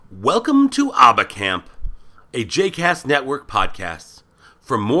Welcome to ABBA Camp, a JCast Network podcast.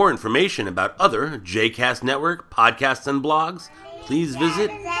 For more information about other JCast Network podcasts and blogs, please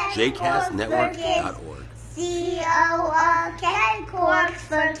visit jcastnetwork.org. CORK, Corks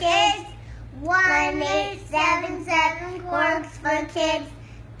for Kids, 1877 Corks for Kids.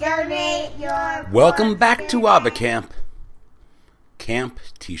 Donate your... Welcome back to ABBA Camp. Camp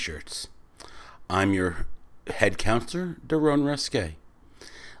T-shirts. I'm your head counselor, Daron Resque.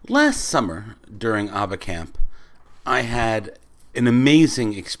 Last summer, during ABBA Camp, I had an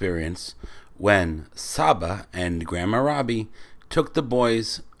amazing experience when Saba and Grandma Robbie took the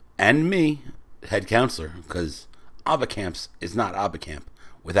boys and me, head counselor, because ABBA Camps is not ABBA Camp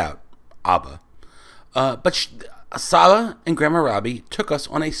without ABBA. But Saba and Grandma Robbie took us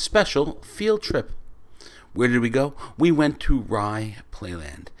on a special field trip. Where did we go? We went to Rye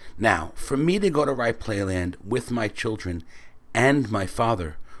Playland. Now, for me to go to Rye Playland with my children and my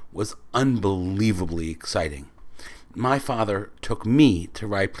father was unbelievably exciting. My father took me to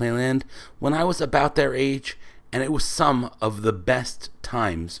Rye Playland when I was about their age, and it was some of the best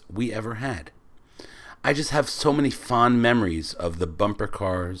times we ever had. I just have so many fond memories of the bumper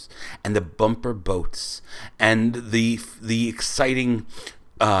cars and the bumper boats and the exciting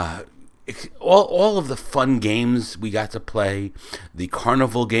all of the fun games we got to play, the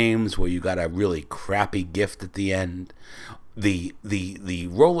carnival games where you got a really crappy gift at the end, the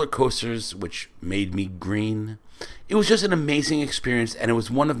roller coasters which made me green. It was just an amazing experience, and it was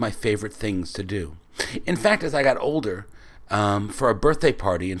one of my favorite things to do. In fact, as I got older, for a birthday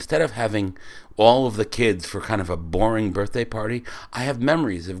party, instead of having all of the kids for kind of a boring birthday party, I have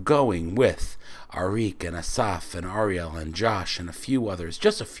memories of going with Arik and Asaf and Ariel and Josh and a few others,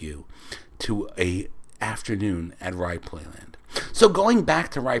 just a few, to a afternoon at Rye Playland. So going back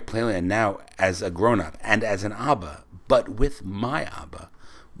to Rye Playland now as a grown-up and as an ABBA, but with my ABBA,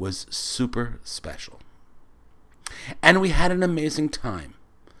 was super special. And we had an amazing time.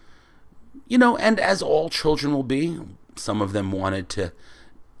 You know, and as all children will be, some of them wanted to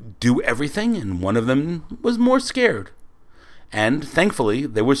do everything, and one of them was more scared. And thankfully,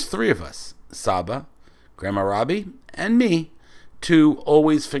 there was three of us, Saba, Grandma Robbie, and me, to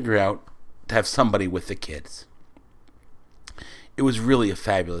always figure out to have somebody with the kids. It was really a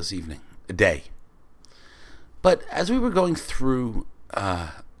fabulous day. But as we were going through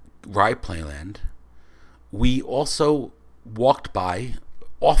Rye Playland, we also walked by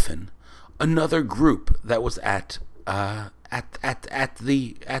often another group that was at the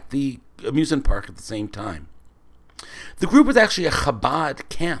amusement park at the same time. The group was actually a Chabad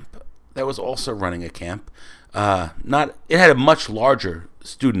camp that was also running a camp. It had a much larger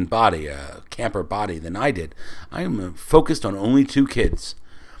student body, a camper body than I did. I am focused on only 2 kids.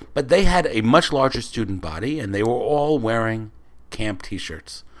 But they had a much larger student body, and they were all wearing camp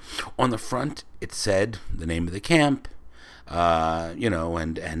T-shirts. On the front, it said the name of the camp, and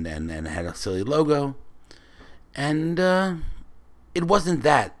had a silly logo. And it wasn't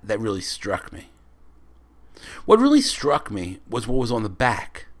that really struck me. What really struck me was what was on the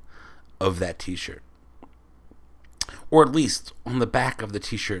back of that T-shirt. Or at least on the back of the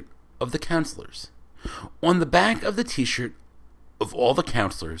T-shirt of the counselors. On the back of the T-shirt of all the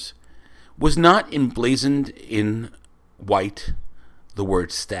counselors was not emblazoned in white the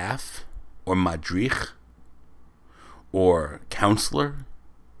word staff or madrich or counselor.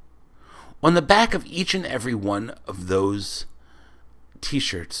 On the back of each and every one of those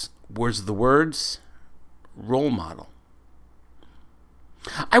T-shirts was the words role model.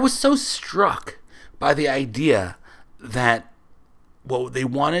 I was so struck by the idea that what they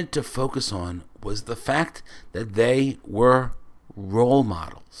wanted to focus on was the fact that they were role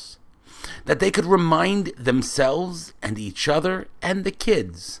models, that they could remind themselves and each other and the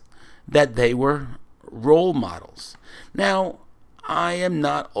kids that they were role models. Now, I am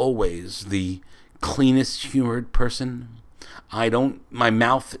not always the cleanest humored person. My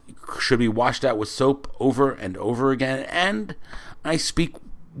mouth should be washed out with soap over and over again, and I speak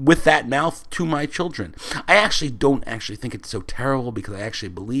with that mouth to my children. I actually don't think it's so terrible, because I actually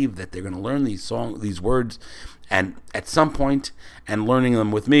believe that they're going to learn these words and at some point, and learning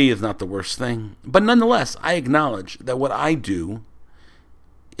them with me is not the worst thing. But nonetheless, I acknowledge that what I do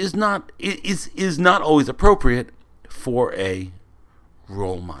is not always appropriate for a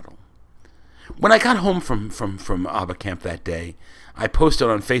role model. When I got home from ABBA Camp that day, I posted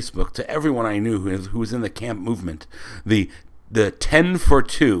on Facebook to everyone I knew who was in the camp movement the 10 for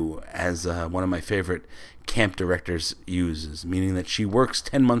 2, as one of my favorite camp directors uses, meaning that she works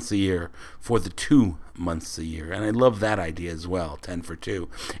 10 months a year for the 2 months a year. And I love that idea as well, 10 for 2.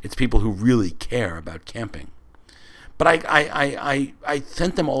 It's people who really care about camping. But I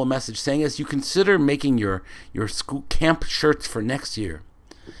sent them all a message saying, as you consider making your school camp shirts for next year,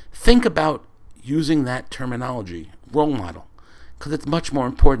 think about using that terminology, role model, because it's much more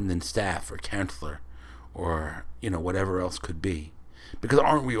important than staff or counselor or, whatever else could be. Because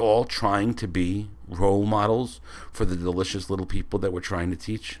aren't we all trying to be role models for the delicious little people that we're trying to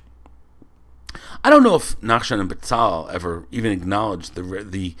teach? I don't know if Nachshon and Betzal ever even acknowledged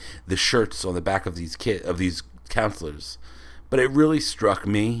the shirts on the back of these counselors, but it really struck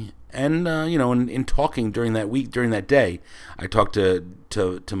me. And in talking during that day, I talked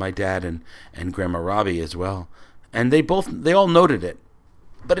to my dad and Grandma Robbie as well, and they all noted it,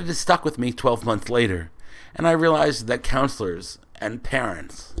 but it has stuck with me 12 months later, and I realized that counselors and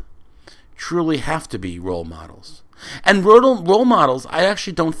parents truly have to be role models. And role models, I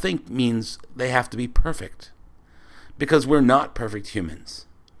actually don't think means they have to be perfect, because we're not perfect humans.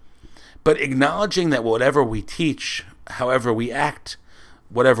 But acknowledging that whatever we teach, however we act,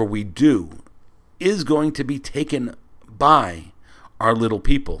 whatever we do, is going to be taken by our little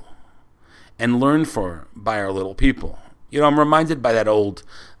people and learned by our little people. I'm reminded by that old.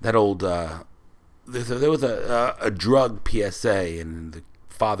 There was a drug PSA, and the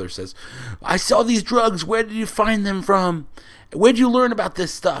father says, "I saw these drugs. Where did you find them from? Where did you learn about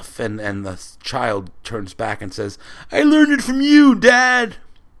this stuff?" And the child turns back and says, "I learned it from you, Dad.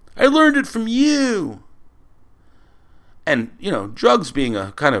 I learned it from you." And, drugs being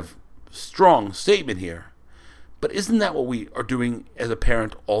a kind of strong statement here. But isn't that what we are doing as a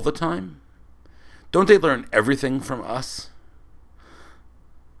parent all the time? Don't they learn everything from us?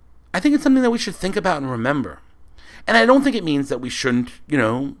 I think it's something that we should think about and remember. And I don't think it means that we shouldn't,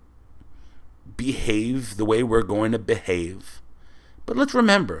 behave the way we're going to behave. But let's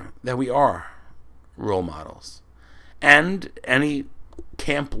remember that we are role models. And any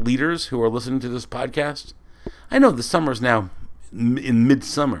camp leaders who are listening to this podcast, I know the summer's now in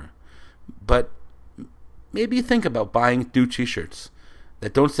midsummer, but maybe think about buying new t-shirts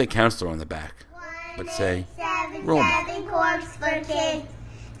that don't say counselor on the back, but say role model. Corks for Kids.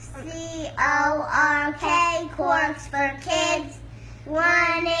 CORK, Corks for Kids.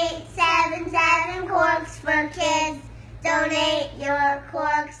 1877 Corks for Kids. Donate your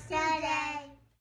corks today.